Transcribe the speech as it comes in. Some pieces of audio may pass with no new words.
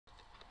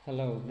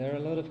Hello, there are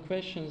a lot of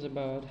questions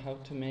about how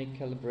to make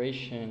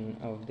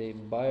calibration of the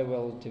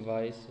biwell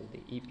device, of the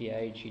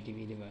EPI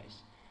GDV device.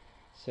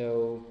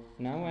 So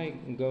now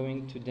I'm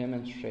going to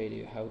demonstrate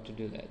you how to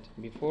do that.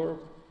 Before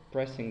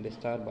pressing the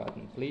start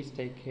button, please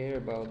take care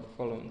about the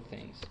following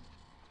things.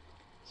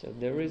 So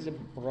there is a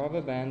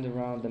rubber band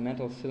around the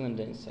metal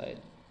cylinder inside.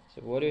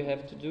 So what you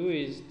have to do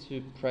is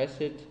to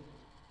press it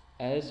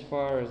as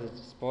far as it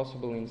is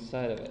possible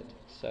inside of it,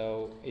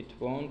 so it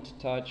won't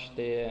touch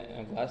the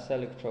glass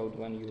electrode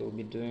when you will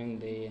be doing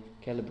the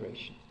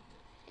calibration.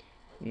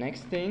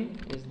 Next thing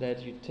is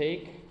that you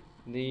take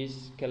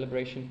this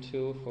calibration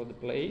tool for the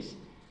place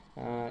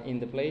in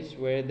the place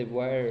where the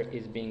wire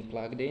is being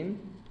plugged in,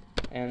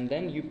 and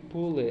then you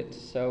pull it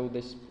so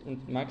this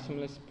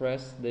maximally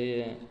press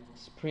the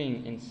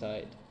spring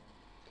inside.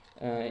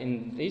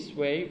 In this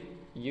way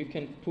you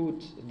can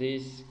put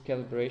these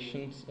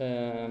calibrations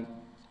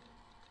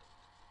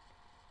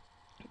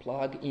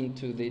plug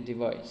into the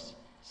device.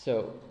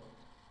 So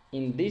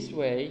in this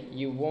way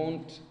you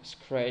won't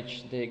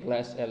scratch the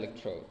glass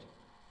electrode,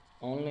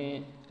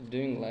 only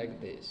doing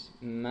like this,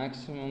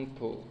 maximum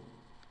pull.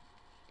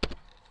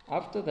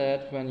 After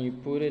that, when you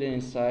put it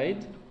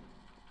inside,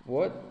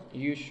 what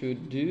you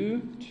should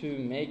do to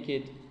make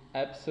it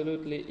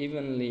absolutely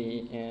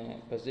evenly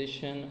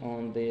positioned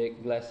on the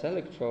glass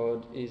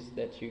electrode is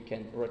that you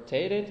can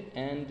rotate it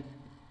and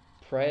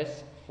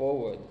press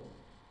forward,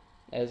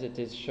 as it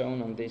is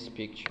shown on this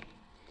picture.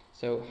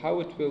 So how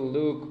it will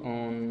look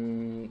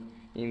in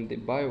the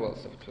biwell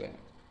software.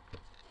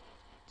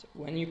 So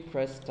when you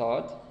press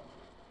start,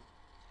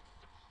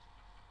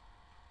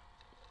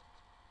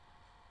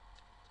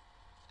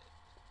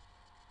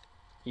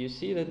 you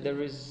see that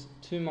there is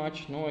too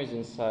much noise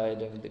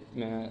inside of the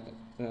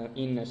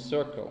inner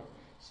circle.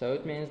 So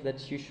it means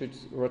that you should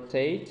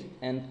rotate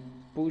and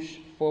push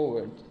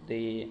forward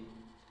the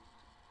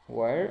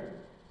wire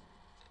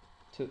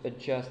to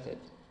adjust it.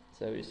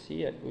 So you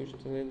see I pushed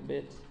a little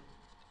bit.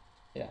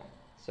 Yeah,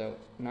 so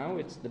now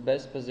it's the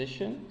best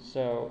position,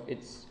 so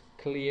it's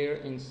clear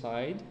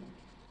inside.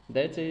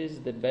 That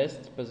is the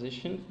best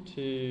position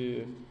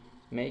to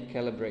make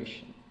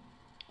calibration.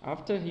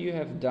 After you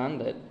have done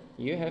that,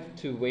 you have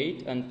to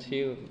wait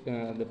until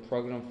the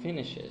program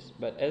finishes.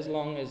 But as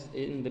long as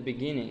in the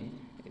beginning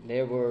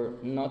there were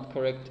not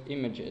correct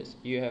images,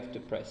 you have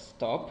to press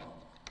stop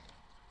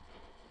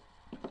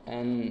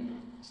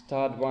and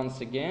start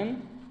once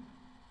again,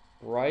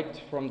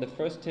 right from the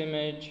first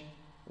image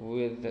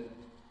with the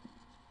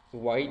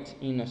white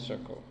inner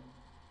circle.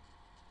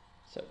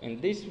 So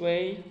in this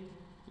way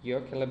your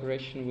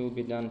calibration will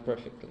be done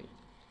perfectly.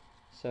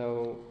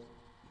 So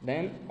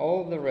then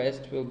all the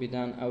rest will be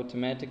done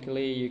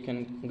automatically. You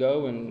can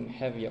go and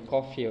have your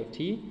coffee or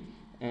tea,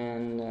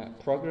 and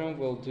program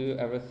will do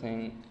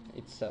everything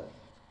itself.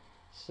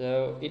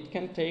 So it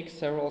can take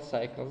several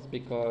cycles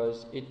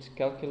because it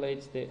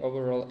calculates the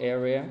overall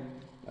area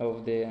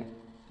of the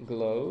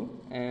glow,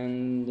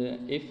 and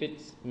if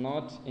it's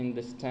not in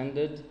the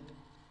standard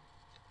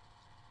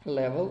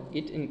level,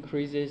 it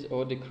increases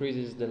or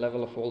decreases the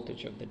level of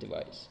voltage of the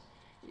device.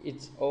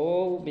 It's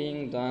all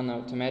being done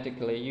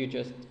automatically. You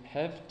just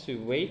have to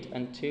wait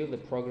until the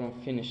program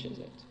finishes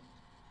it.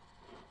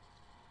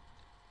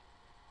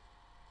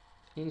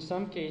 In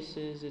some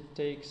cases it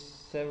takes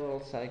several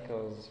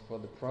cycles for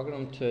the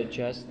program to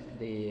adjust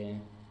the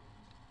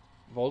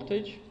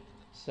voltage.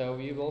 So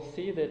you will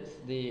see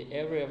that the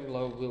area of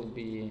glow will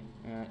be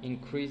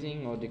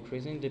increasing or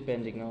decreasing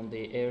depending on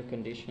the air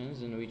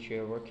conditions in which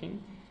you are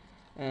working,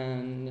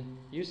 and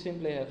you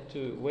simply have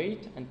to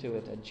wait until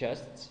it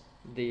adjusts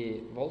the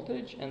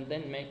voltage and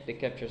then make the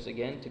captures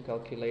again to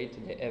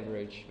calculate the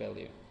average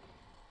value.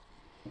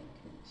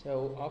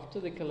 So after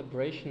the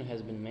calibration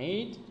has been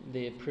made,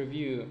 the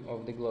preview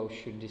of the glow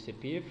should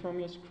disappear from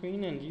your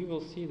screen and you will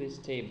see this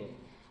table.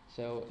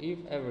 So if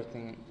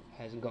everything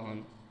has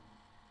gone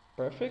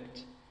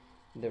perfect,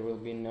 there will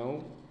be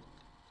no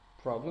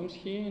problems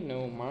here,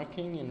 no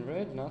marking in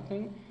red,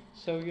 nothing.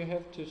 So you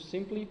have to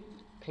simply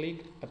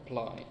click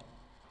apply.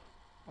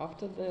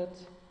 After that,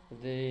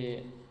 the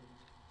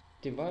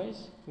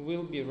device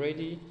will be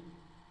ready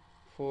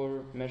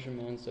for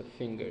measurements of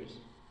fingers.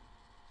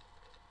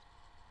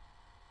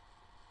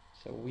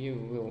 So we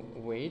will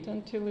wait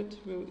until it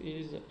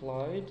is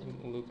applied.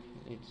 Look,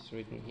 it's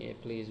written here,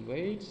 please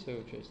wait. So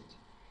just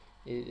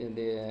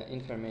the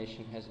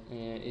information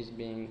is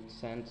being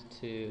sent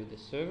to the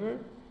server.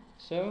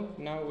 So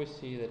now we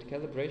see that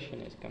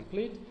calibration is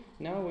complete.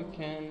 Now we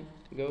can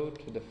go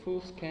to the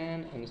full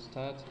scan and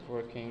start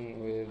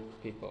working with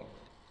people.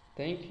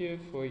 Thank you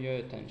for your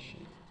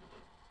attention.